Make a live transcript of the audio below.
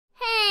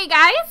Hey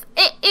guys,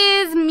 it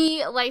is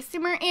me,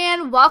 Lifesimmer,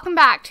 and welcome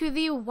back to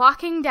the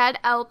Walking Dead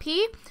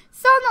LP.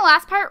 So in the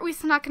last part, we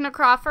snuck into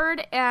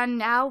Crawford, and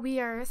now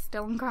we are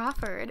still in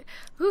Crawford.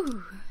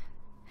 Whew.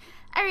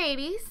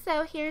 Alrighty,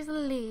 so here's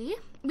Lee.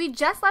 We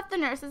just left the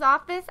nurse's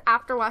office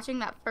after watching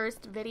that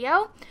first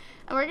video,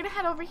 and we're gonna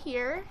head over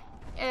here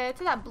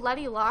to that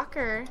bloody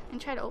locker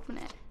and try to open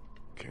it.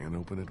 Can't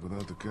open it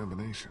without the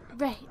combination.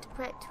 Right.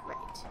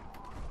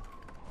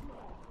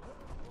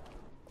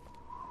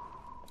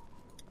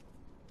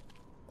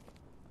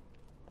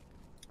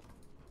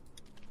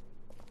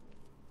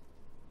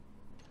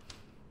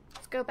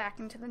 Let's go back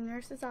into the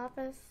nurse's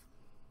office.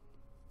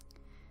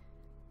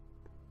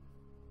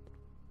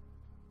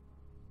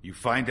 You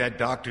find that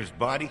doctor's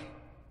body?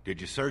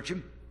 Did you search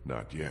him?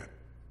 Not yet.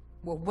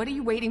 Well, what are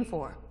you waiting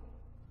for?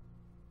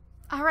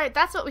 Alright,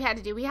 that's what we had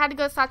to do. We had to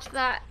go search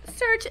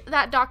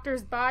that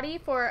doctor's body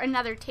for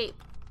another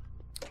tape.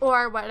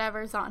 Or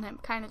whatever's on him.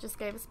 Kind of just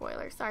gave a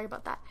spoiler. Sorry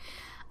about that.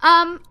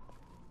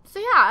 So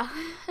yeah.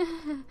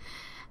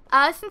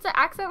 Since I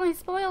accidentally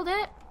spoiled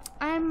it,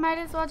 I might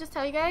as well just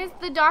tell you guys.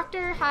 The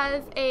doctor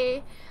has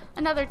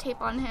another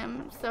tape on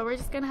him. So we're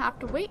just going to have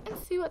to wait and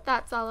see what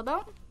that's all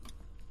about.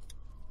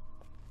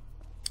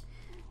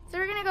 So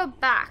we're going to go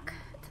back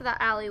to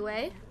the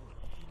alleyway.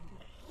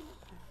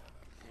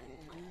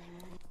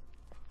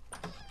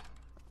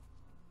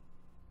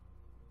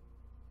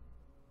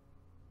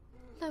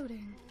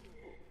 Loading.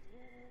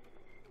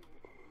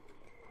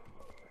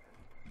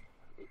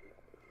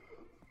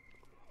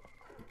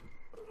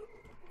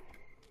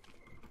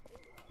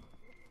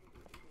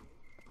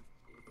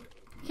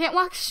 Can't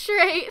walk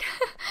straight.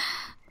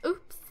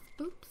 Oops.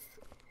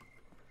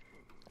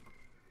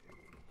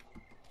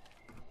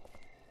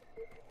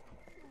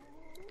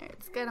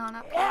 Let's get on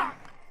up here.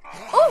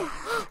 Oh!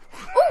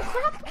 Oh,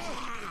 crap!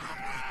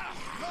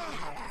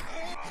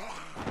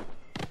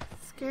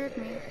 Scared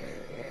me.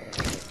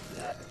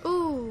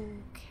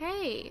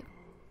 Okay.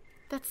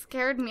 That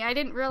scared me. I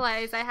didn't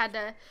realize I had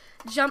to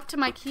jump to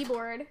my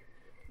keyboard.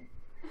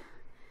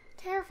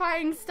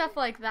 Terrifying stuff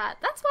like that.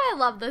 That's why I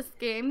love this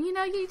game. You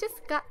know, you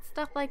just got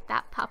stuff like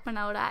that popping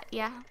out at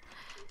ya.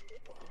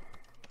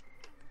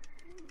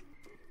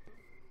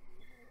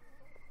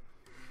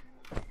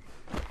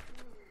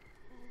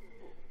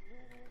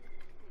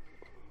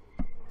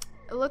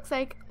 It looks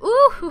like,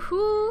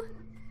 ooh,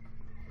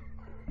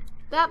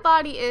 that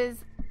body is,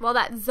 well,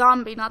 that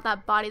zombie, not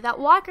that body. That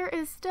walker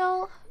is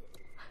still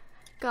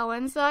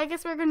going, so I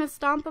guess we're gonna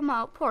stomp him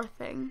out. Poor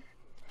thing.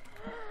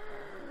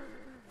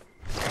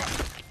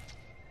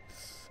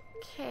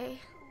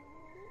 Okay.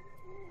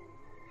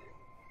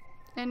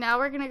 And now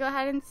we're gonna go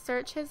ahead and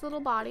search his little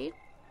body.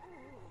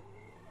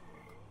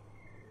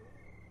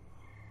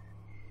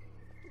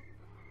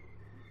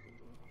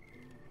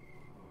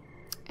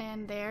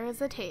 And there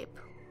is a tape.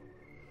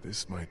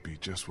 This might be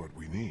just what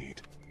we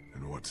need.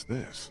 And what's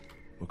this?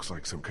 Looks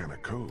like some kind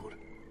of code.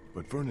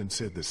 But Vernon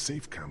said the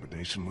safe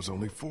combination was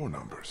only 4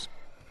 numbers.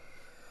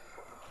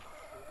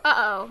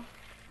 Uh-oh.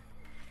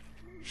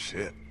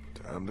 Shit.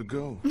 Time to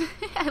go.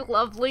 I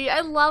love Lee. I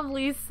love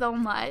Lee so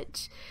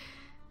much.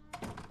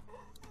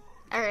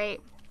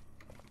 Alright.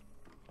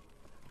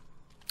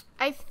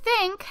 I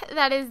think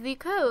that is the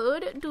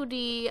code to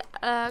the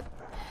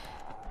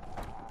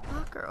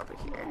locker over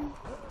here.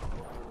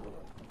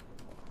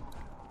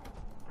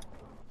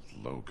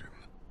 Logan.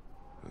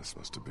 This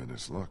must have been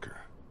his locker.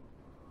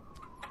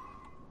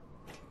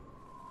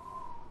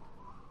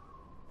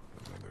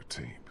 Another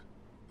tape.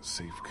 The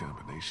safe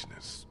combination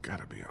has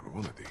gotta be on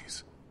one of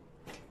these.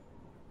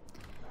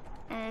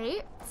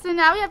 Alright, so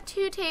now we have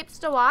 2 tapes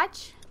to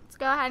watch. Let's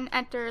go ahead and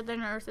enter the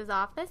nurse's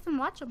office and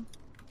watch them.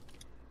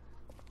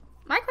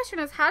 My question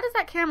is, how does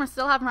that camera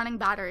still have running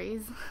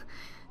batteries?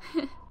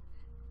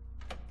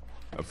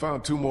 I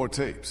found 2 more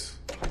tapes.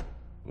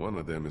 One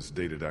of them is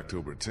dated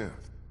October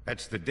 10th.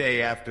 That's the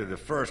day after the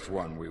first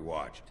one we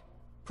watched.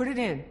 Put it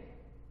in.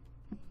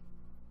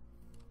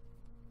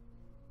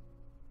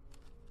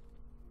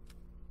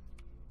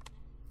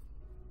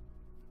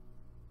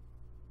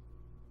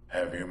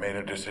 Have you made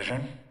a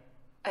decision?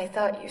 I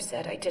thought you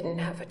said I didn't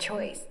have a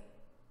choice.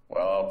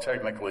 Well,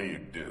 technically you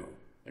do.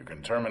 You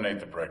can terminate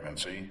the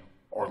pregnancy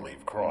or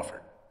leave Crawford.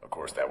 Of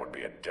course, that would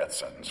be a death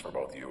sentence for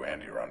both you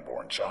and your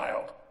unborn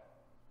child.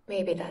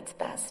 Maybe that's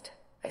best.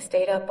 I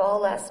stayed up all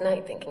last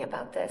night thinking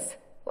about this.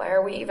 Why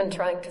are we even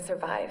trying to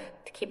survive?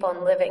 To keep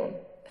on living,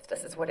 if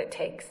this is what it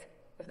takes.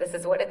 If this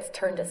is what it's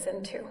turned us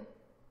into.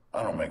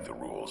 I don't make the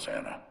rules,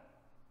 Anna.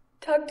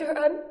 Doctor,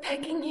 I'm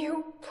begging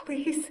you.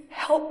 Please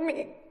help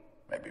me.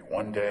 Maybe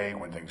one day,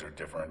 when things are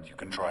different, you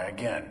can try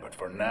again. But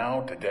for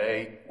now,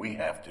 today, we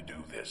have to do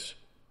this.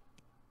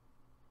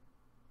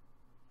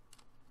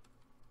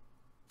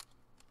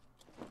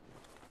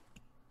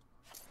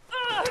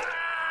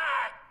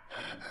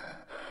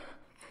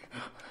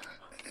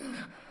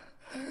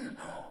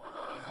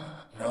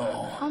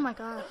 No. Oh my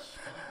gosh.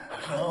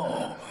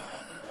 No.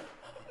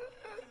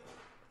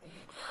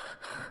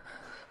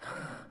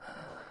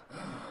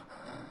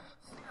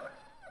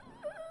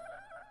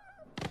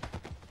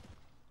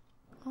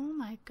 Oh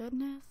my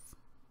goodness.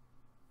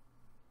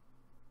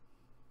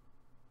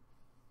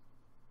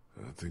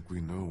 I think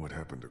we know what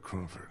happened to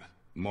Crawford.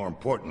 More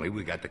importantly,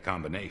 we got the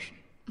combination.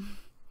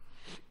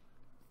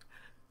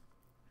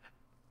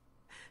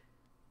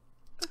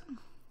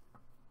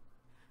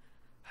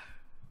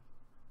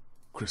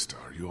 Krista,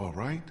 are you all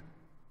right?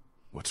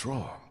 What's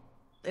wrong?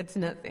 It's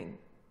nothing.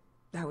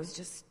 That was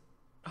just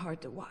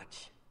hard to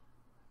watch.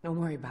 Don't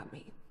worry about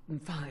me. I'm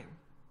fine.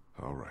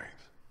 All right.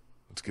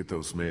 Let's get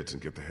those meds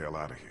and get the hell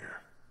out of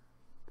here.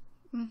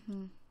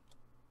 Mm-hmm.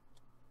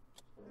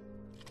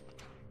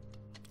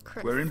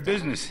 We're in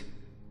business.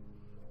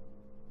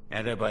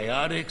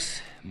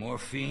 Antibiotics,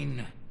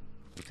 morphine.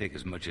 We'll take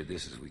as much of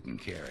this as we can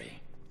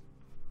carry.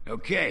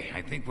 Okay,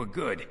 I think we're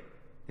good.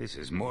 This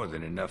is more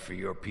than enough for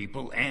your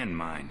people and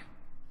mine.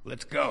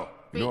 Let's go.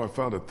 You know, I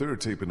found a third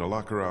tape in the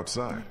locker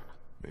outside.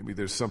 Maybe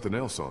there's something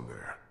else on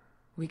there.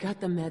 We got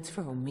the meds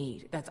for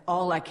Omid. That's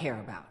all I care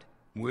about.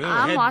 We'll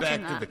I'm head watching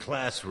back to that. the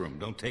classroom.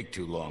 Don't take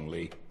too long,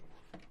 Lee.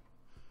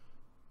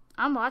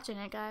 I'm watching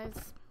it,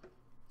 guys.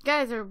 You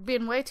guys are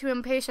being way too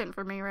impatient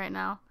for me right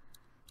now.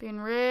 Being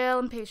real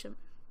impatient.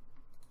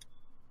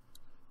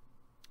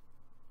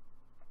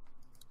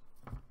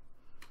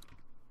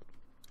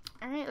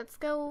 Alright, let's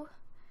go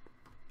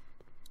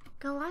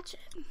watch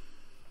it.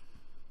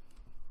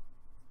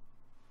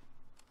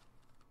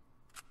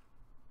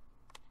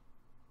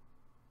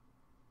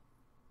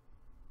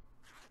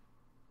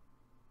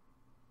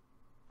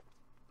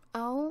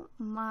 Oh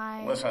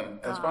my Listen,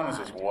 as fun as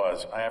God. this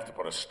was, I have to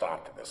put a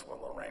stop to this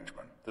little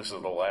arrangement. This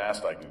is the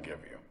last I can give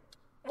you.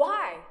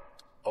 Why?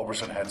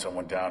 Oberson had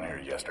someone down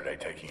here yesterday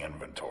taking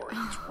inventory.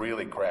 He's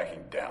really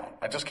cracking down.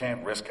 I just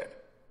can't risk it.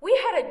 We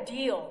had a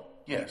deal.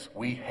 Yes,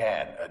 we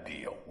had a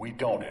deal. We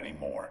don't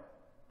anymore.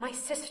 My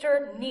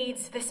sister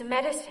needs this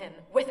medicine.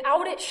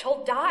 Without it,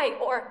 she'll die,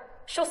 or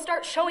she'll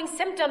start showing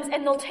symptoms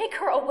and they'll take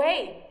her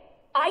away.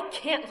 I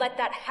can't let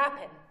that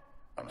happen.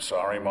 I'm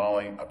sorry,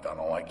 Molly. I've done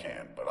all I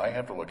can, but I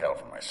have to look out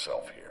for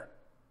myself here.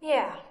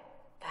 Yeah,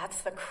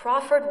 that's the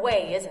Crawford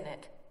way, isn't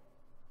it?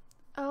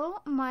 Oh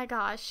my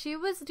gosh, she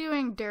was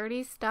doing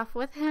dirty stuff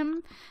with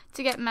him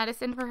to get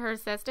medicine for her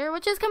sister,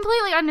 which is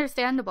completely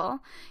understandable.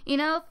 You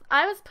know, if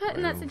I was put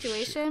in that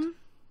situation,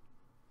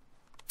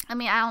 I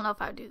mean, I don't know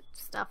if I would do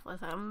stuff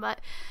with him, but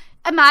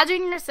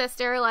imagine your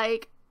sister,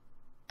 like,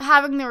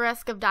 having the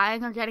risk of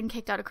dying or getting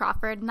kicked out of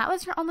Crawford, and that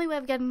was her only way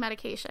of getting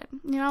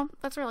medication. You know,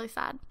 that's really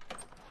sad.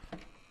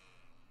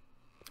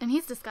 And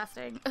he's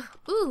disgusting. Ugh,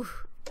 ooh.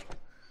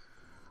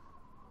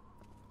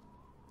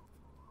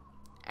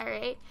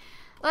 Alright.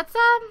 Let's,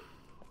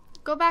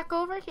 go back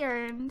over here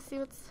and see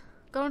what's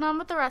going on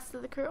with the rest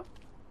of the crew.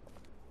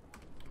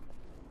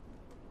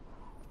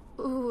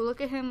 Ooh,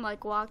 look at him,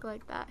 like, walk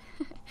like that.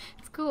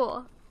 It's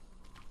cool.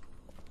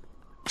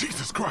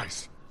 Jesus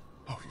Christ!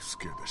 Oh, you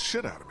scared the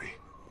shit out of me.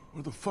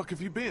 Where the fuck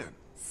have you been?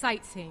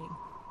 Sightseeing.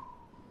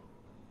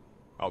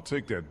 I'll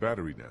take that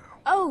battery now.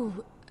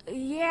 Oh,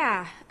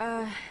 yeah,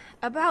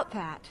 about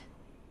that.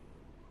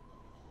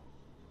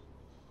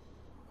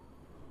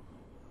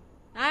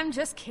 I'm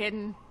just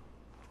kidding.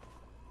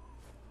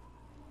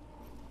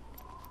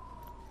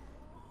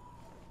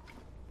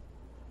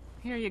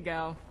 Here you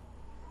go.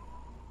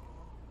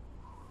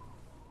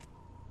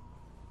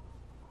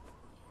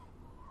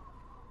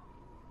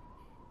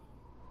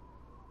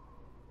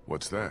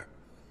 What's that?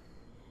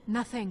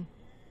 Nothing.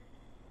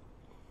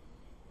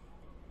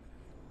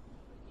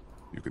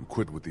 You can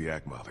quit with the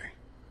act, Molly.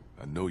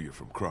 I know you're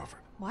from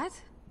Crawford. What?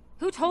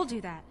 Who told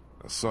you that?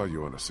 I saw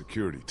you on a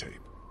security tape.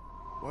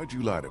 Why'd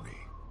you lie to me?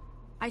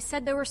 I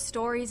said there were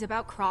stories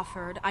about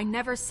Crawford. I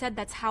never said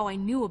that's how I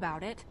knew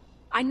about it.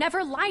 I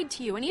never lied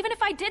to you, and even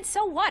if I did,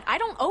 so what? I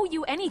don't owe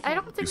you anything. I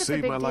don't think You it's a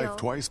saved big my deal. life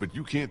twice, but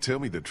you can't tell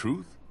me the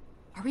truth?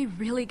 Are we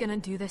really gonna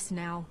do this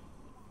now?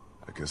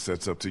 I guess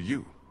that's up to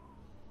you.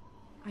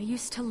 I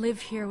used to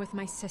live here with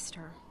my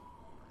sister.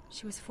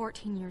 She was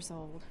 14 years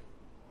old.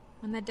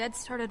 When the dead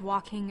started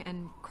walking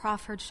and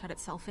Crawford shut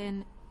itself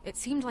in, it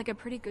seemed like a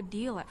pretty good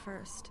deal at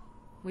first.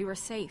 We were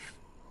safe.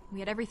 We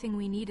had everything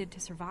we needed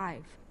to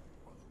survive.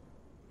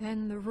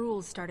 Then the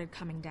rules started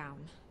coming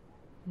down.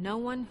 No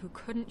one who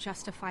couldn't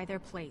justify their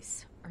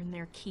place earned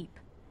their keep.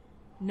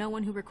 No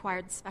one who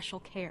required special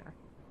care.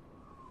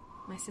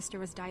 My sister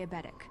was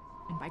diabetic,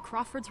 and by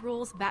Crawford's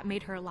rules, that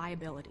made her a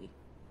liability.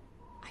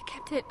 I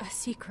kept it a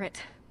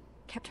secret,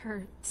 kept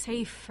her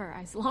safe for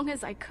as long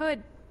as I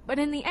could, but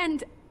in the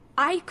end,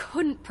 I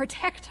couldn't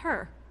protect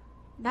her.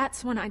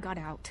 That's when I got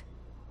out.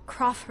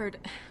 Crawford,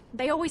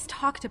 they always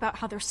talked about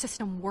how their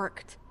system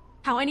worked,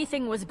 how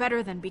anything was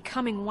better than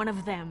becoming one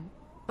of them,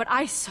 but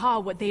I saw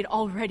what they'd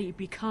already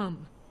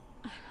become.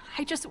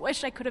 I just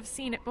wish I could have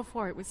seen it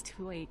before it was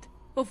too late,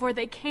 before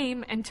they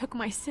came and took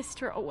my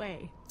sister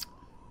away.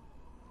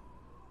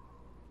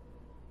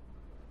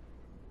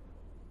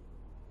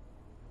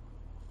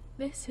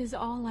 This is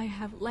all I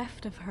have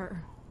left of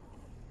her.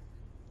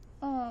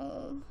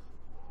 Oh.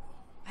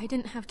 I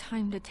didn't have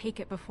time to take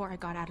it before I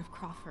got out of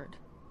Crawford.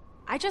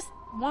 I just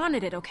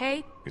wanted it,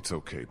 okay? It's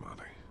okay,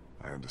 Molly.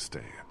 I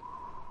understand.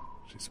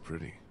 She's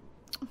pretty.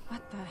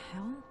 What the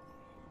hell?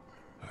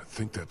 I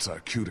think that's our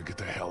cue to get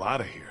the hell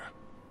out of here.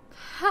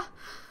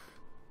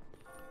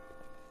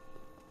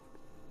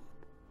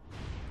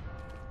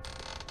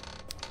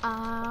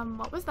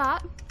 What was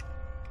that?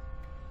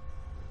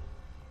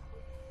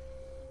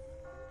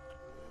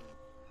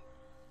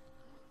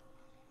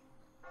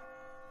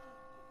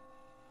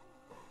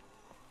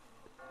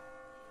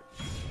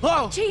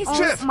 Whoa!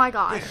 Oh my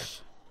gosh.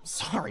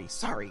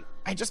 Sorry.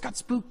 I just got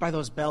spooked by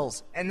those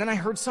bells, and then I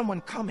heard someone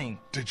coming.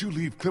 Did you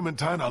leave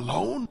Clementine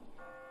alone?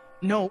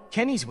 No,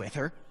 Kenny's with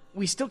her.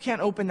 We still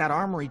can't open that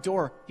armory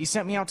door. He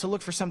sent me out to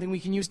look for something we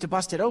can use to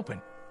bust it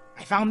open.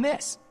 I found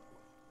this.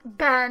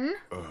 Ben?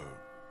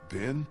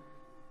 Ben?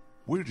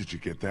 Where did you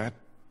get that?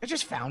 I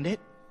just found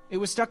it. It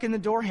was stuck in the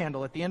door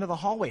handle at the end of the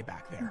hallway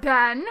back there.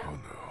 Ben? Oh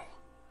no.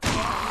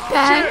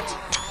 Ben?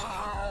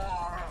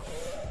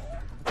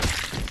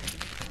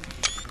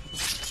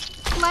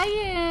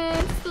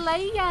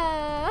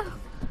 Slayer.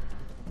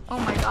 Oh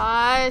my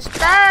gosh.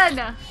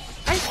 Ben!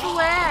 I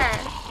swear.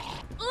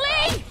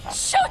 Lee!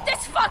 Shoot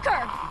this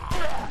fucker!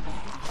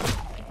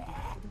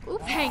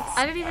 Oops. Thanks.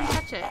 I didn't even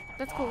touch it.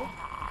 That's cool.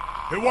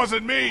 It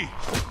wasn't me!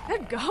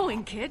 Good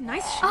going, kid.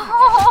 Nice shot.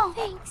 Oh!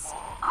 Thanks.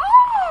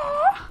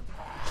 Oh!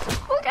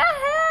 Look at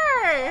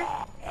her!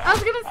 I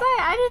was gonna say,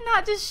 I did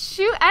not just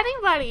shoot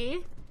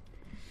anybody.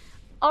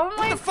 Oh my god.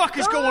 What the fuck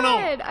is going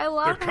on? I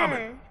love They're her.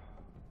 coming.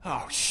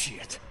 Oh,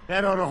 shit.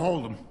 That ought to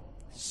hold them.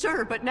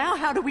 Sure, but now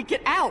how do we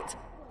get out?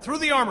 Through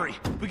the armory.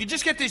 We could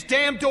just get this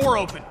damn door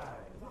open.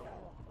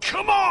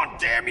 Come on,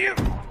 damn you!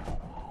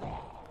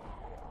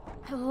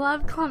 I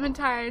love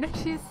Clementine.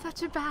 She's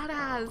such a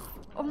badass.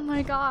 Oh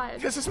my god.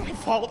 This is my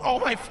fault, all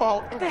my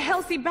fault. What the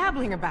hell's he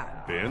babbling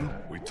about? Ben,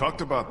 we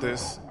talked about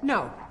this.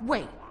 No,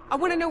 wait. I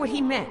want to know what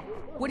he meant.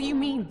 What do you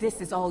mean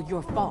this is all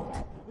your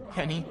fault?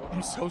 Kenny,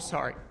 I'm so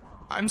sorry.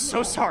 I'm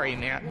so sorry,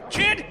 man.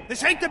 Kid,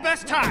 this ain't the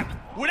best time.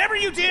 Whatever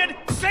you did,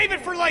 save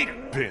it for later.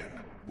 Ben,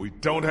 we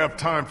don't have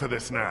time for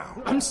this now.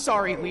 I'm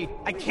sorry, Lee.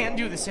 I can't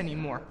do this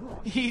anymore.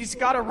 He's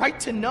got a right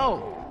to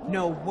know.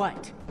 Know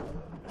what?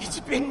 It's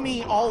been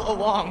me all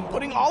along,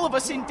 putting all of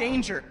us in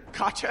danger.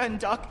 Katja and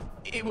Duck,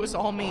 it was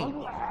all me.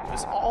 It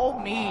was all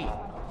me.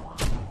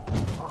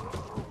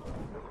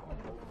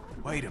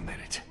 Wait a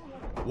minute.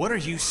 What are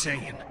you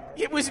saying?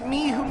 It was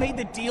me who made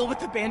the deal with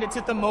the bandits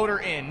at the motor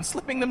inn,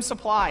 slipping them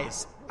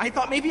supplies. I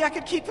thought maybe I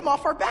could keep them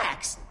off our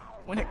backs.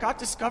 When it got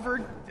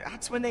discovered,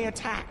 that's when they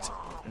attacked.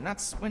 And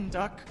that's when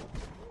Duck...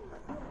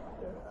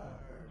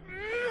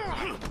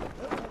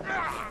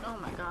 Oh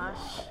my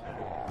gosh.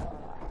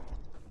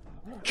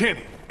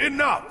 Kenny,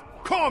 enough!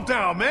 Calm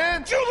down,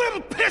 man! You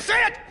little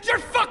pissant! You're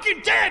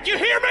fucking dead! You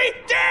hear me?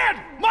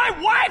 Dead! My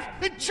wife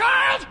and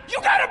child!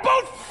 You got them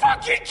both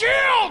fucking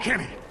killed!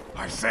 Kenny,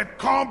 I said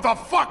calm the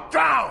fuck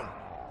down!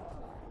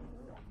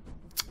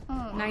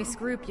 Nice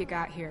group you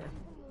got here.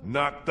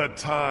 Not the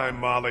time,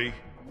 Molly.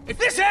 If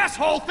this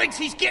asshole thinks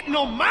he's getting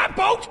on my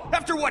boat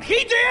after what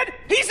he did,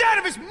 he's out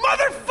of his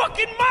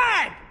motherfucking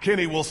mind!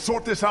 Kenny, we'll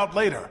sort this out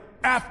later,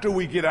 after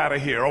we get out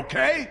of here,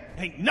 okay?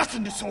 Ain't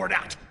nothing to sort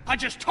out. I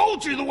just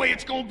told you the way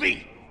it's gonna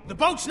be. The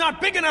boat's not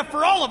big enough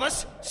for all of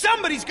us.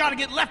 Somebody's gotta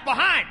get left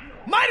behind.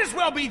 Might as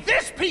well be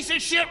this piece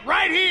of shit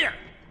right here.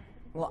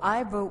 Well,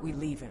 I vote we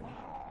leave him.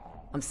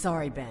 I'm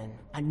sorry, Ben.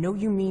 I know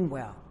you mean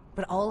well,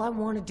 but all I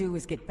want to do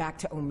is get back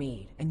to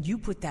Omid, and you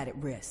put that at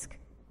risk.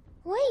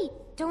 Wait,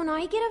 don't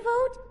I get a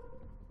vote?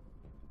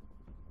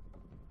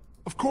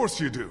 Of course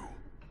you do.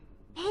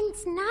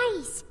 Ben's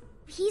nice.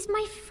 He's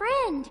my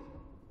friend.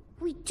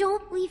 We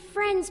don't leave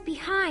friends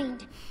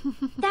behind.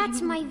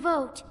 That's my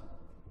vote.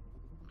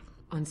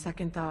 On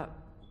second thought,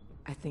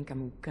 I think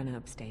I'm gonna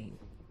abstain.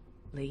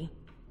 Lee?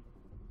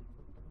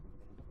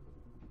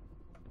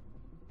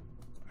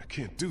 I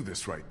can't do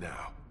this right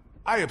now.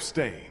 I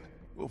abstain.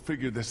 We'll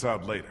figure this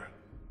out later.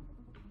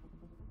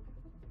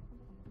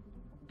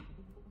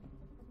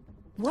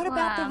 What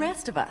about the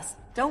rest of us?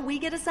 Don't we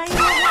get a say?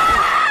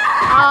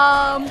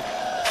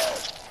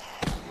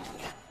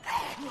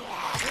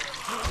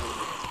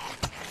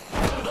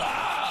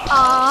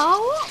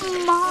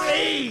 Oh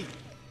my.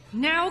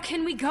 Now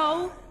can we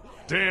go?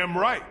 Damn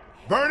right.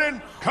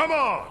 Vernon, come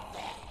on.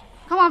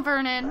 Come on,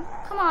 Vernon.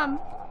 Come on.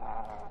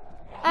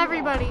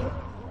 Everybody.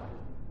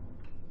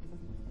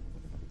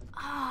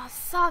 Ah,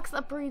 sucks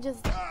that Bree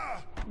just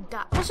died.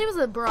 Well, she was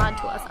a broad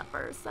to us at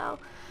first, so.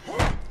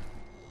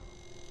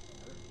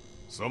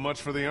 So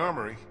much for the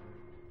armory.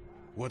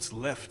 What's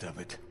left of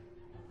it?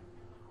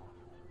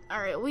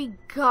 Alright, we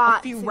got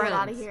A few to get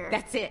out of rounds. here.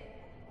 That's it.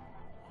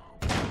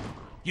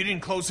 You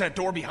didn't close that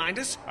door behind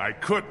us? I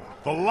couldn't.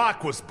 The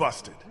lock was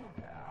busted.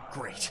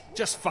 Great.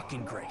 Just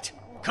fucking great.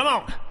 Come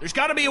on. There's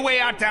gotta be a way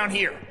out down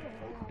here.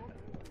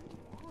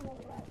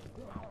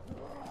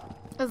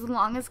 As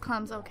long as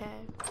Clem's okay.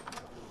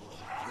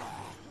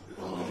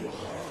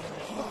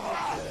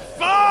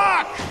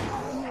 Fuck!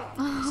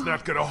 It's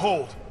not gonna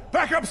hold.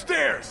 Back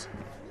upstairs!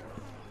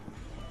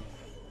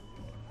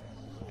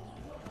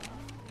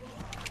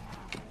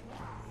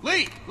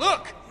 Lee,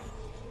 look!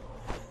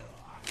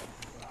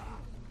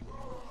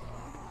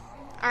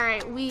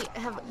 Alright, we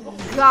have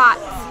got.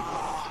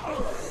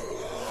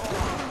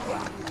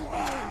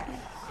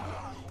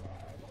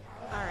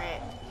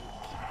 Alright.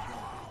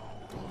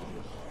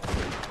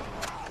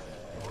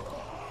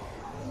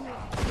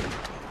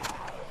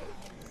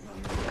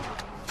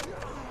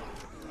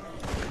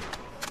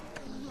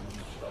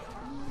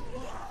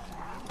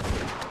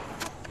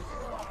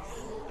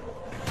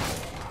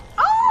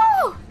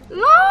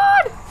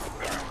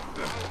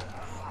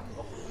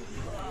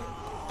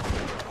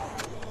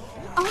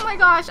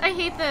 gosh, I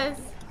hate this.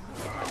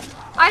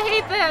 I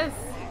hate this.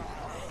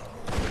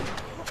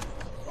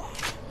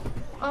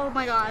 Oh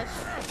my gosh.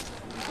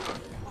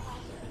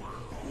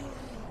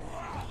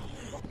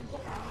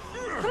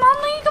 Come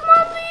on, Lee, come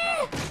on,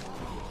 Lee!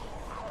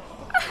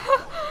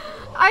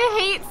 I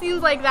hate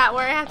scenes like that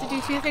where I have to do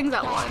two things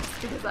at once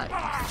because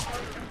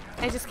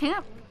I just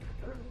can't.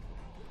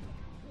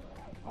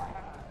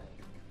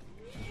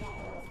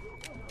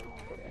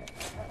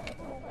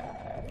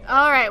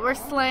 Alright, we're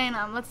slaying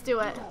them. Let's do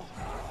it.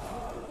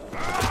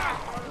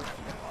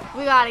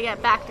 We gotta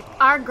get back to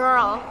our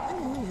girl.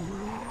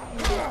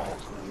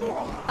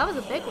 That was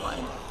a big one.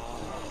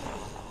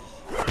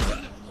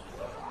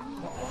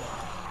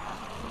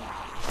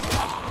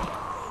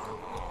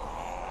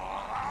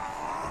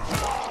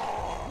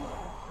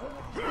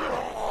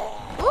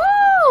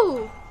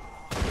 Woo!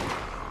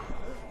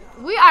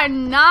 We are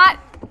not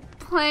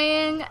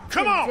playing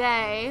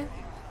today.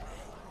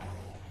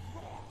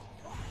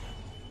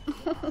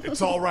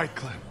 It's all right,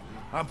 Clem.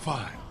 I'm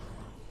fine.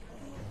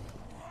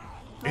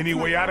 Any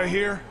way out of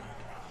here?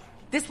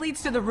 This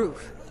leads to the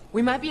roof.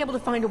 We might be able to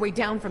find a way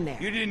down from there.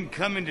 You didn't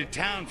come into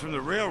town from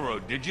the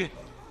railroad, did you?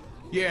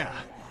 Yeah.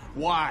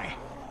 Why?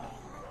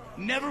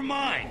 Never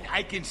mind.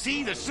 I can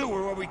see the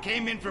sewer where we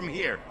came in from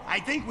here. I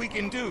think we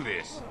can do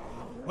this.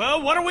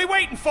 Well, what are we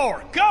waiting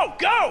for? Go,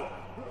 go!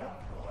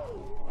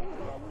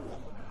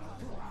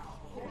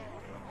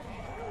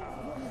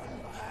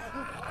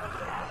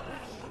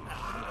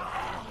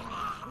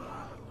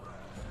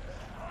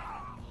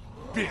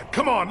 Ben,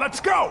 come on, let's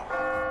go!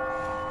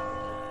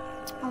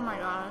 Oh my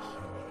gosh.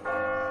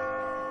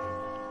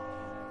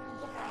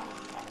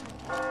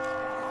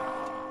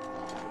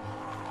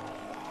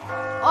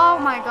 Oh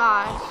my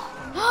gosh.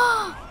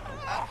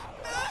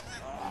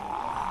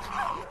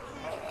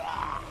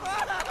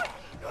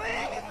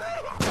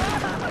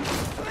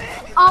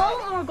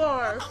 Oh my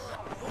gosh.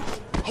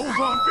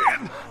 Hold on,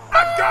 Ben!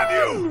 I've got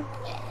you!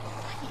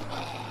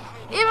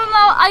 Even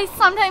though I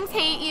sometimes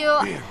hate you.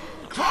 Ben,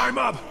 climb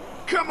up!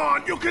 Come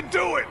on, you can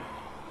do it!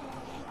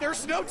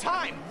 There's no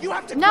time. You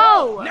have to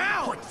No! go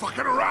now. Quit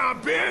fucking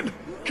around, Ben!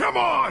 Come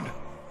on!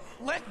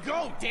 Let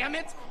go, damn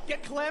it!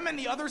 Get Clem and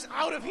the others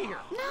out of here.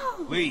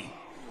 No. Lee.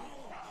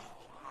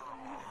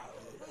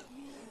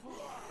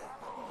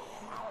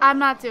 I'm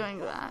not doing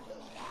that.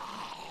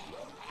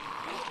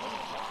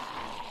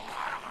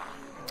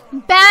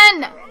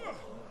 Ben!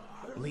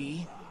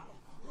 Lee,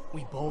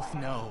 we both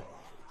know.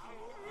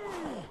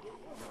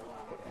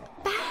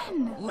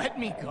 Ben! Let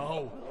me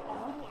go.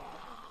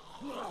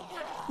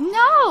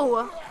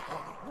 No!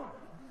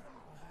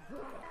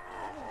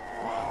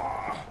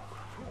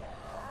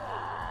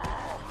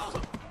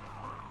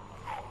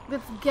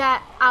 Let's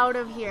get out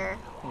of here.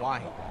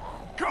 Why?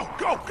 Go,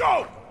 go,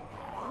 go!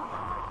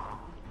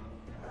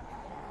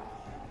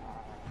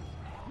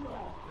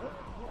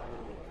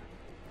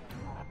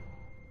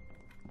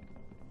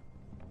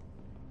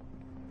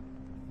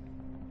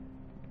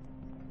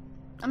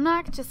 I'm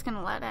not just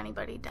gonna let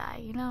anybody die,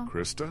 you know?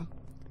 Krista?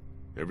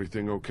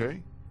 Everything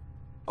okay?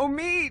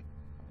 Omid!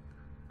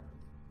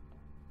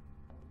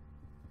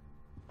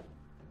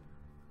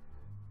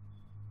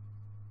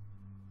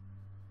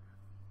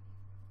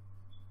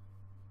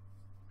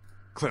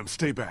 Clem,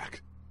 stay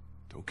back.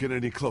 Don't get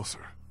any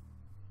closer.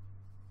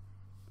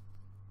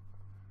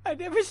 I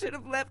never should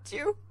have left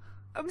you.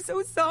 I'm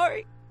so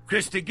sorry.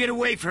 Krista, get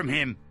away from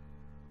him.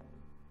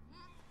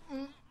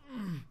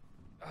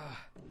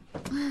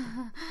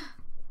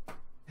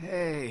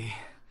 Hey.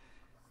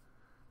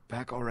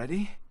 Back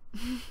already?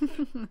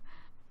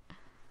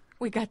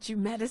 We got you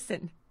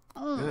medicine.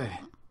 Good.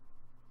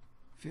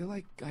 Feel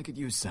like I could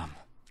use some.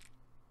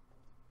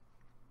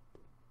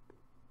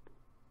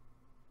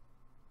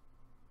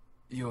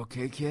 You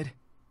okay, kid?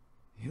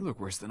 You look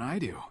worse than I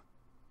do.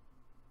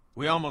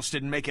 We almost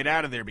didn't make it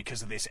out of there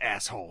because of this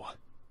asshole.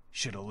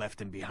 Should have left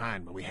him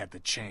behind when we had the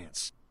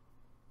chance.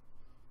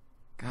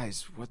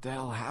 Guys, what the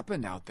hell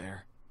happened out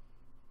there?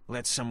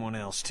 Let someone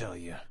else tell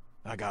you.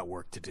 I got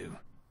work to do.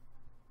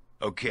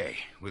 Okay,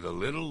 with a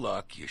little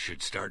luck, you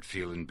should start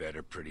feeling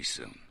better pretty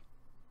soon.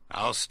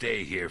 I'll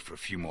stay here for a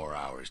few more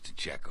hours to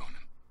check on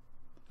him.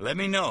 Let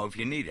me know if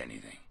you need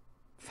anything.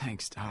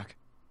 Thanks, Doc.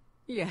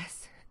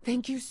 Yes,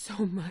 thank you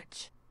so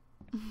much.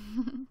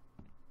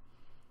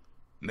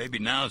 Maybe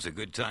now's a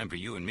good time for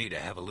you and me to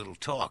have a little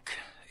talk,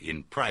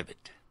 in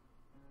private.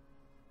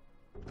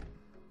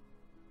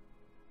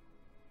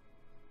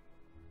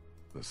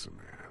 Listen,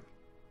 man.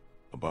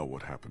 About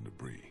what happened to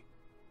Bree.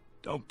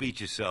 Don't beat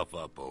yourself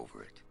up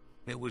over it.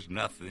 There was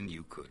nothing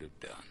you could have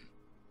done.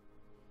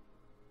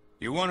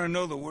 You want to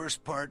know the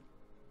worst part?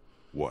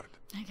 What?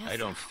 I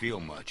don't feel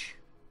much.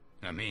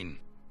 I mean,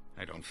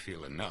 I don't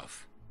feel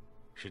enough.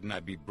 Shouldn't I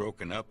be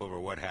broken up over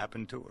what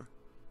happened to her?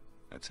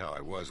 That's how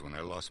I was when I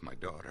lost my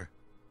daughter.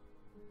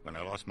 When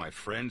I lost my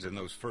friends in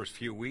those first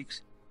few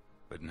weeks.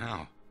 But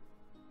now,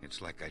 it's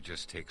like I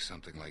just take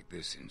something like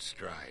this in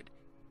stride.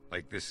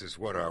 Like this is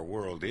what our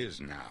world is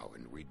now,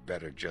 and we'd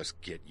better just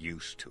get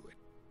used to it.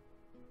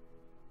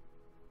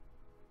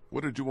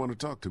 What did you want to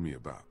talk to me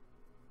about?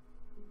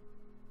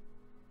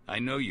 I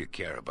know you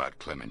care about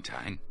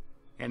Clementine.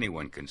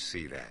 Anyone can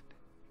see that.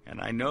 And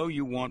I know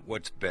you want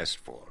what's best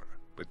for her.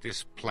 But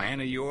this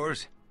plan of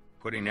yours,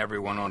 putting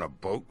everyone on a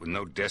boat with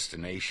no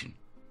destination,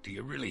 do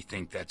you really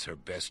think that's her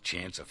best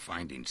chance of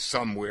finding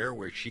somewhere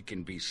where she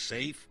can be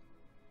safe?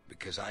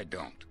 Because I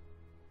don't.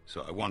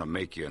 So I want to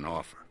make you an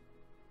offer.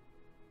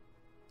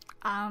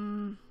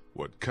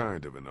 What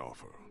kind of an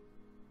offer?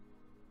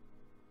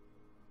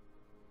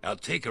 I'll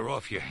take her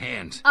off your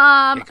hands.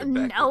 Take her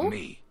back no. with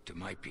me to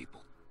my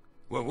people.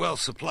 We're well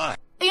supplied.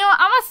 You know what?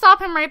 I'm gonna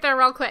stop him right there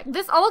real quick.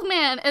 This old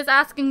man is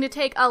asking to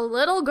take a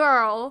little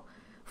girl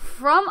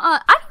from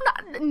a... I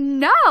don't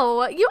know.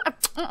 No. You...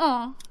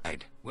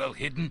 Well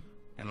hidden,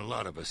 and a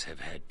lot of us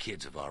have had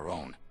kids of our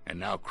own. And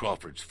now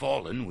Crawford's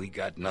fallen, we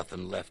got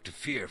nothing left to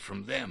fear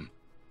from them.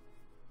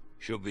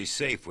 She'll be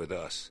safe with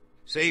us.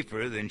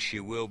 Safer than she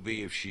will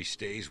be if she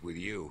stays with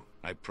you,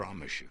 I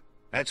promise you.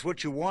 That's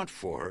what you want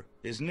for her,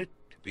 isn't it?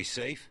 To be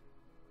safe?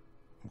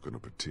 I'm gonna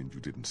pretend you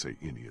didn't say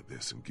any of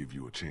this and give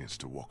you a chance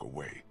to walk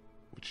away,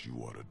 which you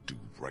ought to do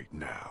right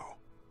now.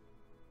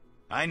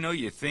 I know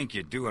you think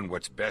you're doing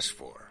what's best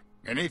for her.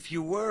 And if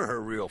you were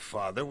her real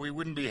father, we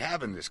wouldn't be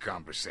having this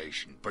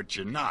conversation. But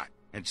you're not.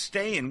 And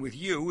staying with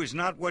you is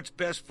not what's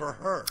best for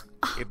her.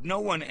 If no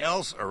one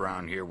else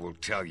around here will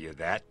tell you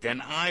that,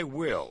 then I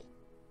will.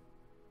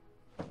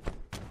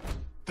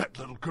 That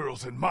little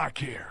girl's in my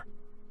care.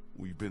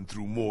 We've been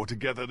through more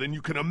together than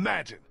you can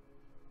imagine.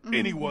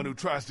 Anyone who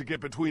tries to get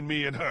between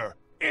me and her,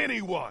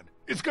 anyone,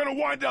 is gonna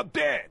wind up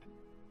dead.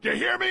 You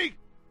hear me?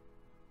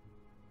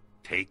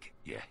 Take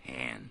your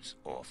hands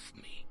off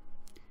me.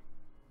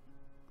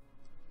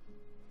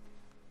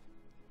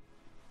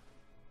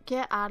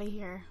 Get out of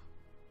here.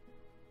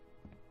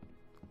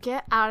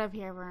 Get out of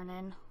here,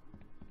 Vernon.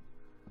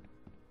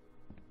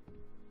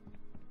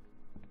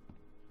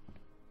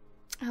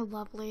 Oh,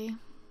 lovely.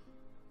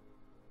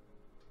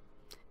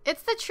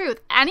 It's the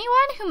truth. Anyone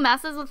who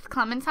messes with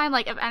Clementine,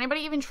 like if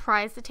anybody even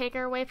tries to take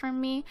her away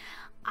from me,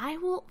 I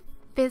will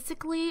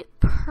physically,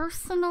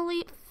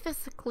 personally,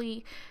 if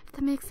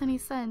that makes any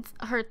sense,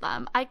 hurt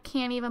them. I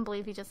can't even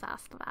believe he just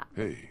asked that.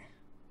 Hey,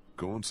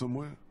 going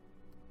somewhere?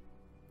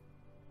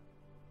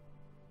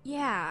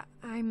 Yeah,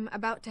 I'm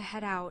about to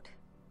head out.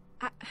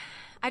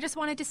 I just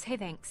wanted to say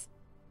thanks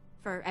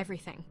for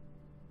everything.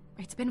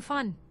 It's been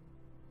fun.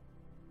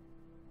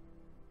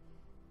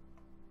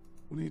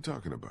 What are you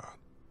talking about?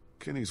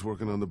 Kenny's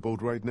working on the boat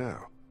right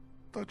now.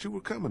 Thought you were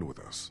coming with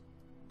us.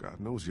 God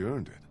knows you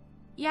earned it.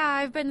 Yeah,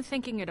 I've been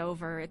thinking it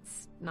over.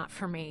 It's not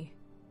for me.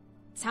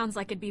 Sounds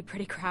like it'd be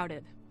pretty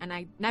crowded, and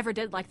I never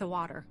did like the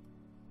water.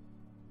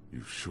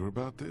 You sure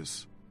about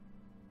this?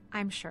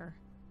 I'm sure.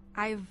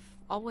 I've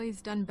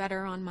always done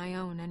better on my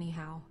own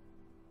anyhow.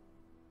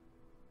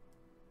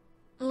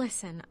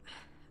 Listen,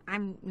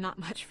 I'm not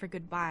much for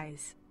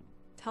goodbyes.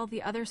 Tell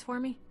the others for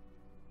me?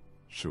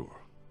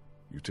 Sure.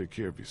 You take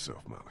care of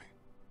yourself, Molly.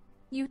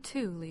 You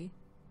too, Lee.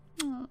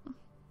 Aww.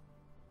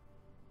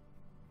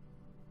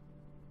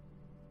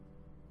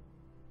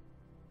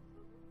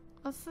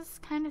 This is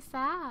kind of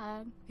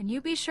sad. And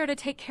you be sure to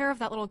take care of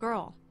that little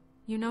girl.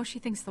 You know she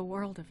thinks the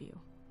world of you.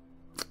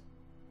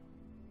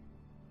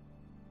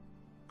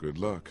 Good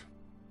luck.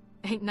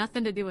 Ain't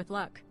nothing to do with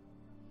luck.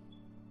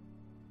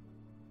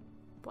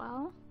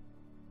 Well...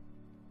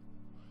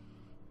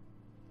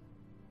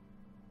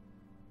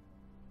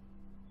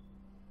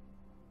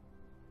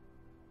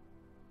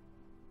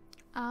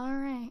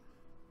 Alright.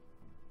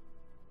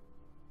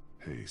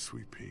 Hey,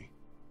 Sweet Pea.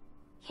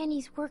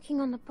 Kenny's working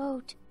on the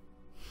boat.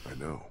 I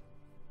know.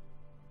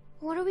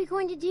 What are we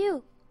going to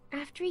do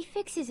after he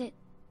fixes it?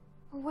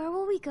 Where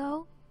will we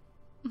go?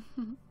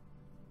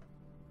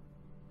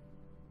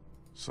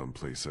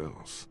 Someplace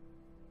else.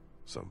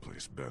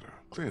 Someplace better.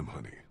 Clem,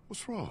 honey,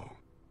 what's wrong?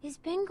 Is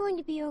Ben going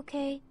to be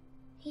okay?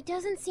 He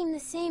doesn't seem the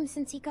same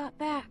since he got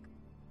back.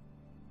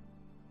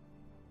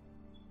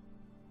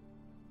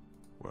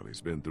 Well,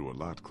 he's been through a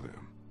lot,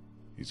 Clem.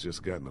 He's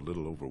just gotten a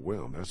little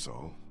overwhelmed, that's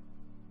all.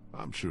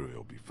 I'm sure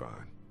he'll be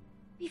fine.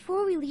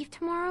 Before we leave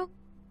tomorrow,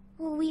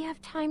 will we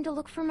have time to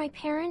look for my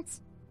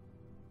parents?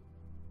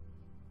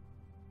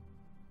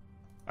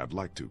 I'd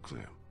like to,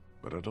 Clem,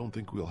 but I don't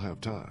think we'll have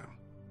time.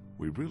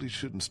 We really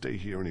shouldn't stay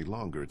here any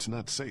longer. It's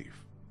not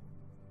safe.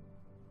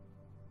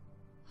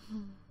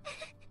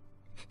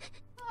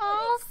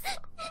 Oh,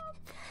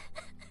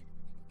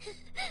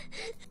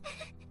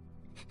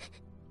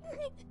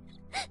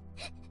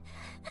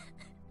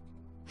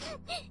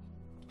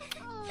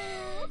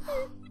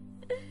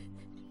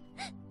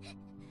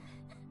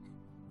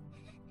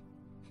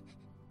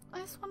 I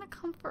just want to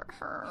comfort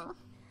her.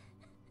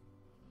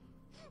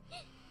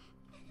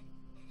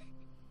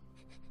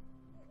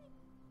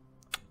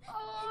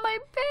 Oh, my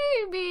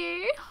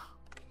baby.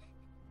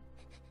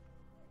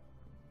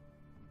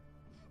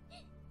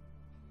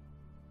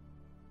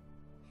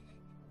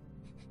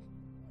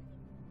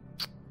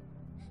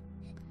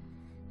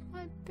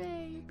 My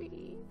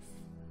babies.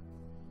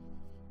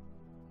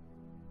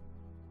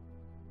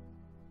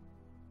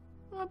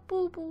 My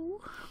boo-boo.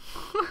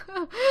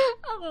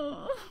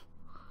 Oh.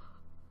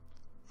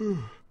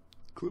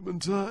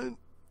 Clementine?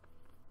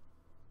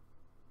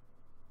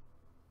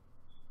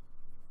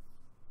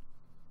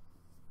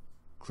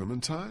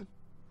 Clementine?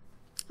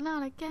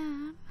 Not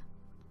again.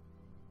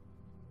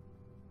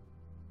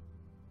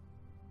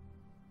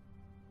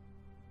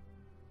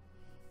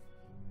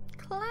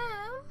 Clem?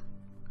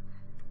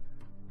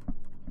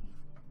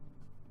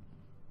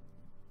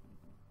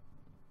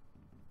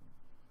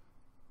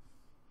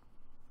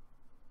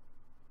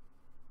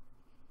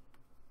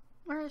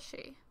 Where is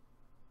she?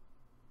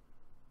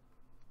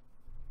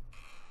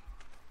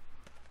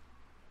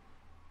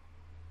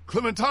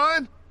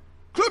 Clementine?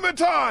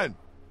 Clementine!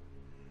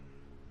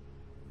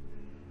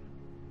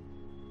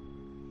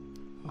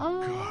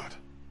 Oh, God.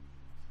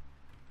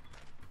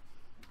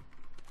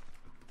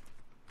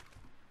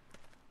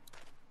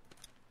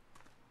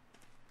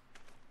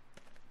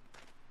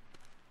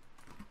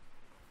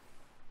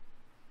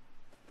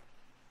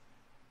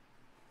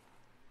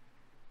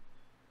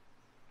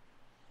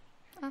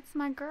 That's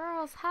my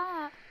girl's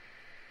hat.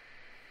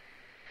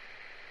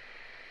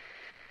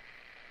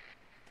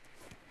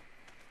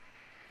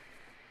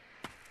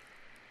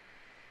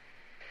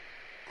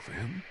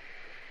 Clem?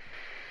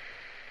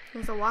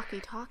 There's a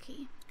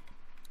walkie-talkie.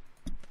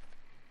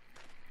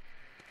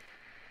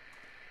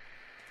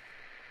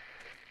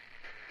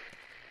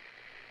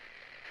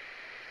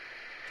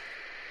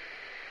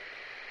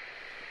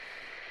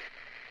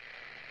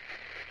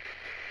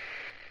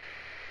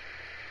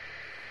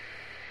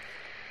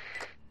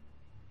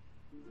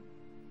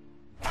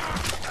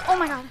 Oh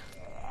my God.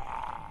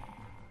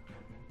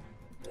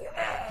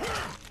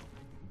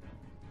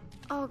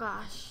 Oh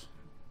gosh.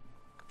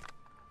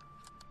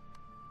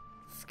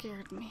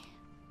 Scared me.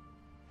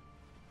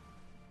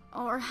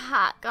 Oh, her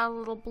hat got a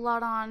little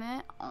blood on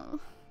it. Oh.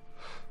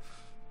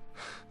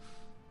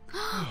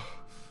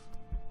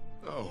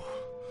 No.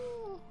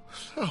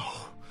 No.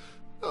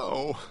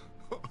 No.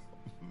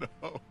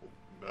 No.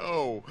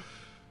 No.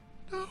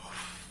 No.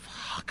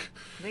 Fuck.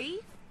 Lee?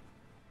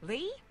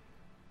 Lee?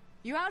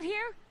 You out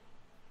here?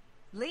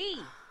 Lee!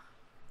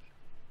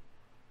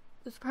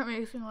 This part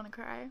makes me want to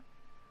cry.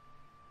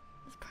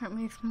 This part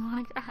makes me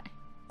want to cry.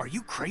 Are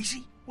you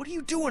crazy? What are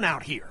you doing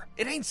out here?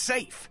 It ain't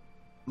safe.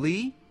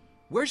 Lee?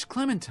 Where's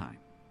Clementine?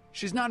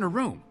 She's not in her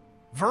room.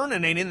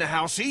 Vernon ain't in the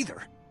house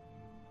either.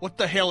 What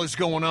the hell is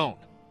going on?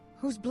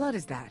 Whose blood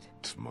is that?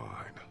 It's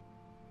mine.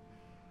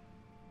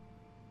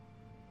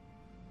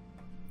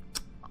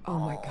 Oh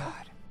my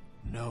God.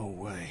 No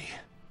way.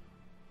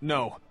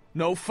 No.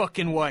 No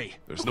fucking way.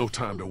 There's no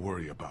time to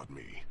worry about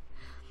me.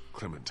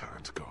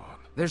 Clementine's gone.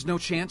 There's no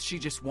chance she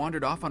just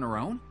wandered off on her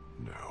own?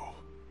 No.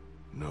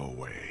 No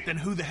way. Then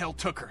who the hell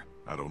took her?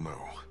 I don't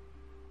know.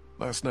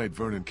 Last night,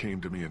 Vernon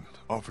came to me and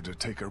offered to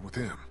take her with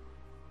him.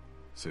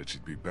 Said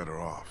she'd be better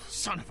off.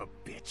 Son of a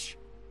bitch.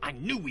 I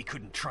knew we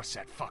couldn't trust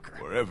that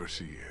fucker. Wherever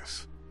she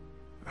is,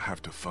 I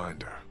have to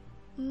find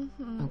her.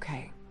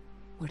 Okay.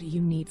 What do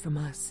you need from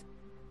us?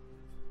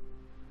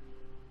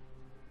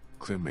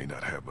 Clem may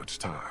not have much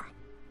time.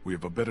 We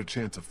have a better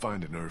chance of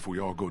finding her if we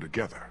all go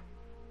together.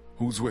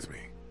 Who's with me?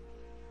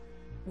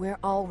 We're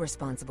all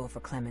responsible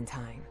for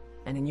Clementine.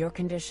 And in your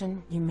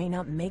condition, you may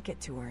not make it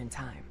to her in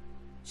time.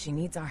 She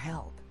needs our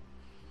help.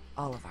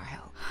 All of our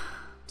help.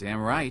 Damn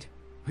right.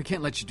 We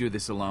can't let you do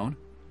this alone.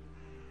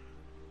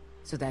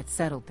 So that's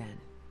settled then.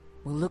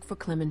 We'll look for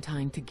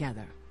Clementine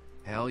together.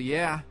 Hell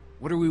yeah.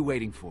 What are we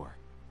waiting for?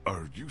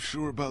 Are you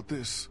sure about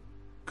this?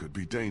 Could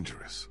be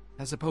dangerous.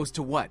 As opposed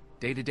to what?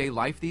 Day-to-day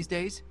life these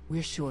days?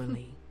 We're sure,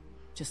 Lee.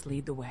 Just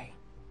lead the way.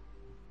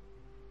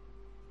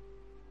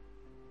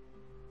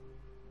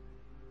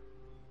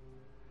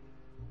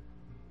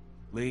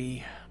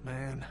 Lee,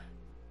 man,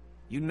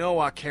 you know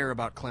I care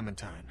about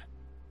Clementine,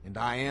 and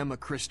I am a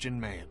Christian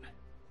man.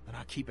 But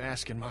I keep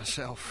asking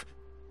myself,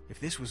 if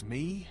this was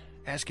me,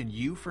 asking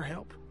you for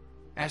help,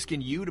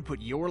 asking you to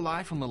put your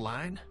life on the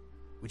line,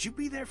 would you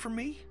be there for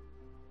me?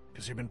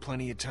 Because there have been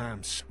plenty of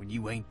times when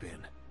you ain't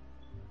been.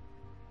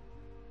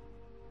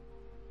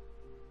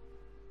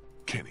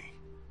 Kenny,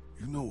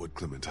 you know what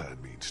Clementine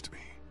means to me.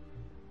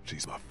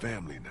 She's my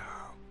family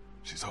now.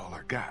 She's all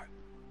I got.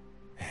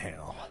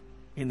 Hell,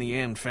 in the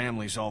end,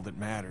 family's all that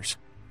matters.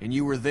 And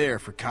you were there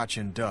for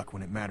Katya and Duck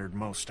when it mattered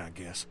most, I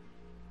guess.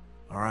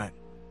 All right,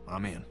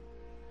 I'm in.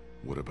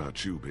 What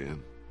about you,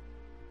 Ben?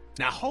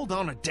 Now hold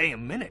on a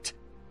damn minute.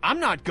 I'm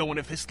not going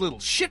if this little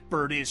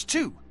shitbird is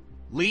too.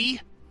 Lee,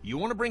 you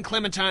want to bring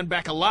Clementine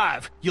back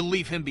alive, you'll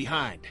leave him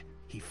behind.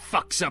 He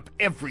fucks up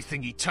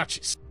everything he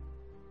touches.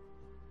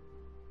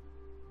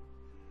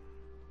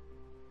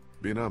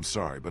 Ben, I'm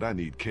sorry, but I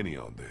need Kenny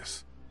on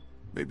this.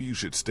 Maybe you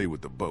should stay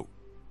with the boat.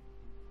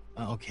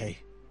 Okay,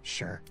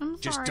 sure. I'm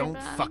Just sorry, don't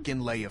Ben.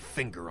 fucking lay a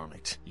finger on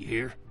it, you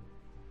hear?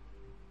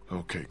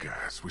 Okay,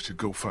 guys, we should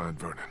go find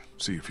Vernon,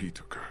 see if he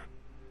took her.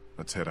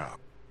 Let's head out.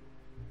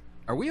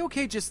 Are we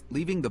okay just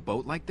leaving the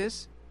boat like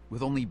this?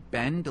 With only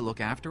Ben to look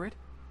after it?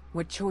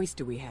 What choice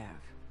do we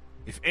have?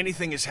 If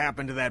anything has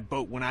happened to that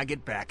boat when I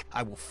get back,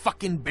 I will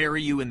fucking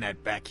bury you in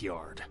that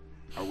backyard.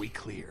 Are we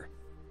clear?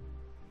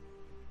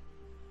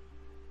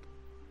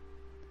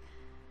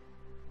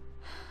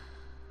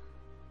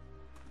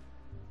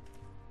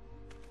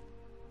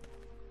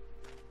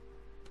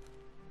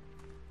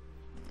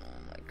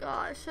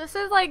 gosh. This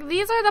is like,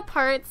 these are the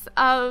parts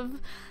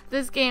of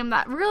this game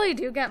that really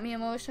do get me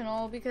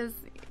emotional because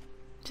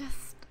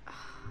just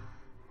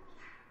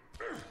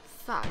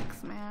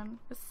sucks, man.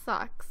 It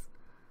sucks.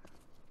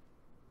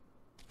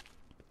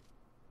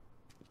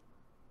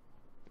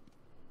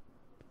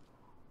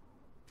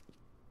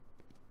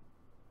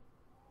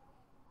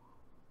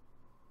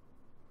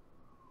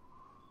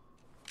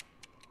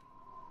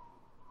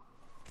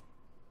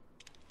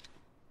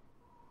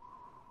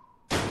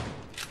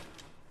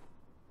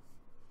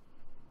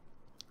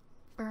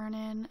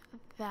 Burning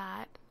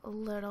that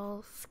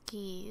little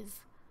skis.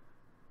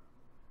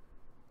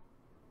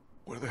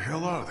 Where the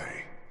hell are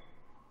they?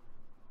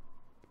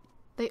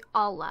 They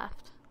all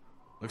left.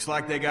 Looks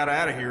like they got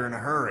out of here in a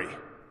hurry.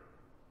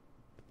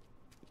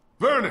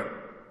 Vernon,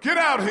 get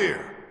out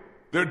here!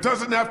 There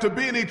doesn't have to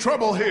be any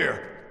trouble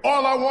here.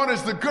 All I want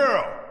is the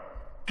girl.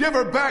 Give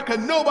her back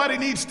and nobody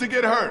needs to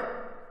get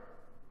hurt.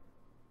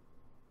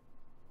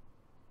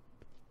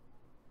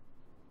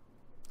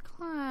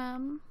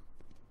 Clem.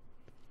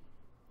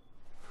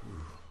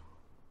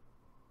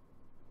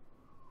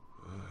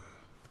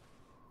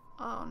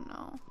 Oh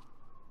no.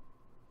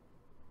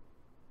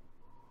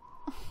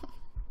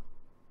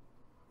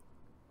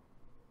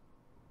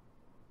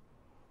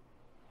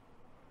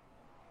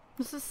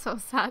 This is so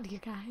sad, you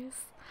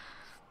guys.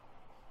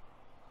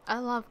 I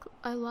love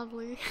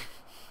Lee.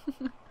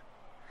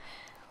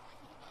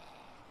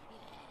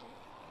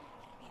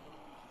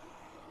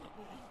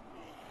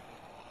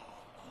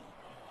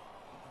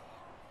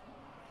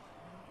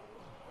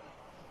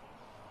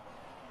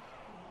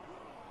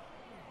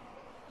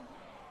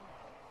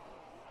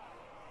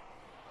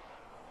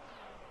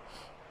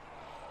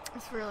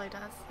 This really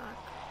does suck.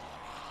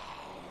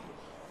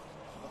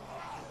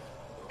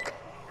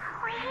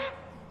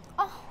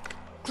 Oh.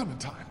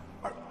 Clementine,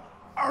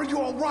 are you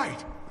all right?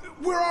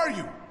 Where are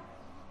you?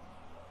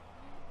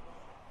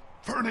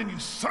 Vernon, you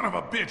son of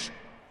a bitch!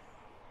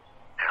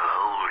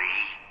 Hello,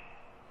 Lee?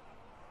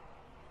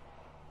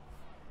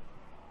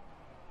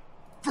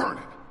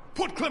 Vernon,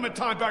 put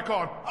Clementine back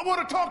on. I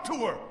want to talk to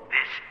her.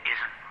 This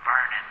isn't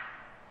Vernon,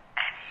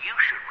 and you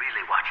should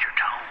really watch your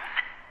tone.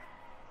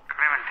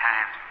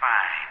 Clementine's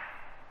fine,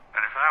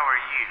 but if I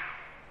were you,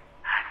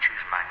 I'd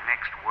choose my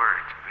next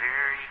words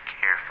very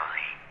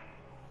carefully.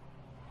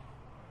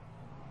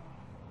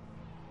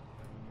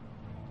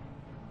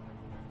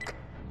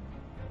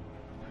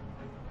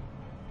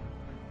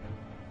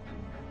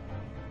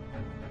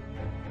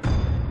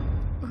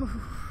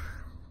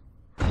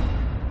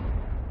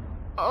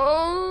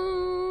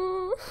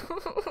 Oh,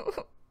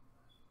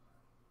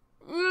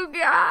 you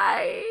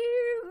guys,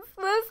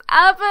 this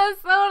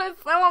episode is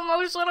so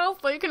emotional,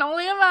 so you can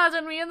only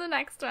imagine me in the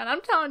next one.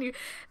 I'm telling you,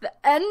 the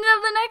end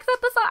of the next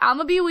episode, I'm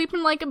gonna be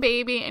weeping like a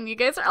baby, and you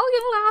guys are all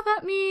gonna laugh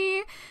at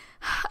me.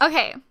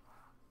 Okay,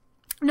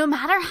 no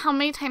matter how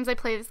many times I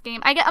play this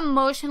game, I get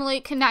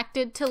emotionally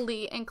connected to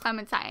Lee and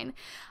Clementine.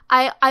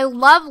 I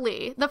love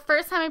Lee. The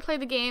first time I played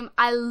the game,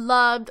 I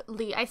loved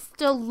Lee. I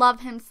still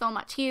love him so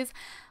much. He's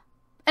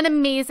an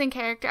amazing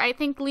character. I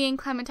think Lee and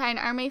Clementine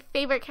are my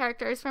favorite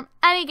characters from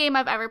any game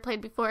I've ever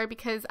played before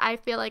because I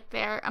feel like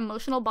their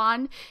emotional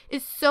bond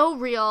is so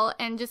real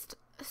and just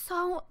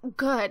so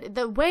good.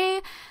 The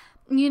way,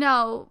 you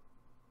know,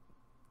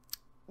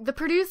 the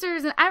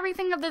producers and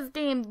everything of this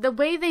game, the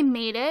way they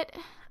made it,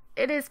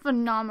 it is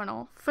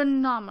phenomenal.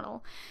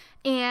 Phenomenal.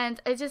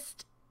 And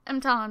I'm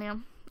telling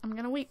you, I'm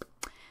gonna weep.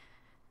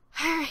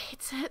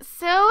 Alright,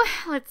 so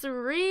let's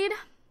read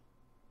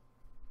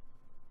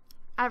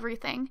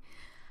everything.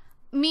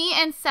 Me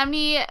and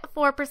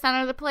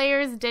 74% of the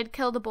players did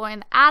kill the boy in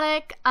the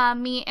attic.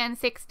 Me and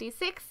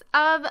 66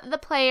 of the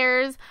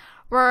players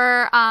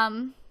were,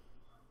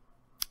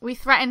 we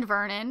threatened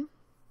Vernon.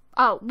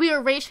 Oh, we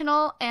were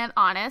rational and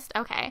honest.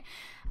 Okay.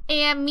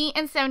 And me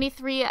and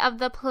 73 of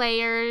the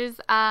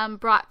players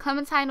brought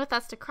Clementine with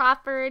us to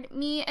Crawford.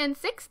 Me and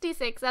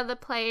 66 of the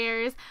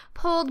players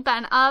pulled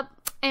Ben up.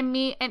 And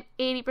me and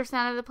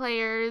 80% of the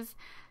players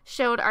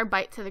showed our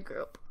bite to the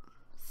group.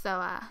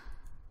 So,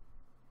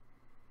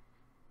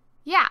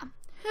 yeah.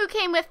 Who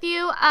came with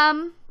you?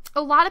 A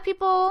lot of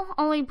people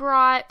only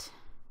brought,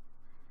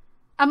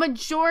 a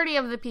majority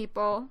of the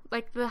people,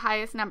 like the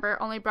highest number,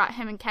 only brought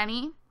him and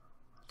Kenny,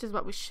 which is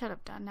what we should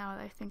have done now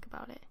that I think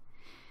about it.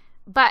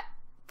 But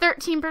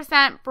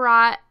 13%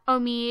 brought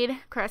Omid,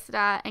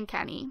 Krista, and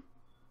Kenny.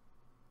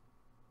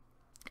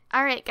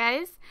 Alright,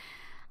 guys.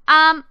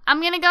 I'm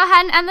going to go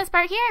ahead and end this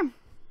part here.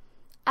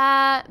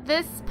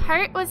 This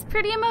part was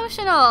pretty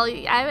emotional.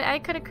 I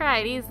could have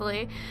cried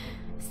easily.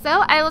 So,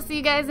 I will see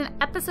you guys in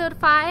episode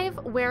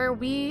 5, where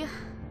we're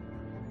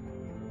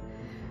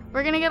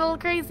going to get a little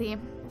crazy.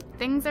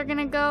 Things are going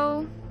to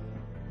go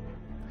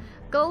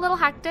a little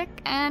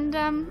hectic, and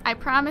I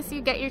promise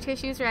you, get your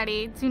tissues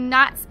ready. Do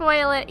not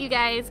spoil it, you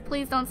guys.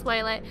 Please don't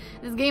spoil it.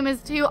 This game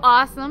is too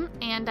awesome,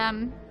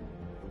 and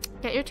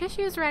get your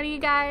tissues ready, you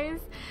guys.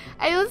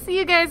 I will see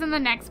you guys in the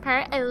next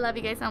part. I love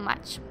you guys so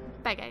much.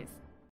 Bye, guys.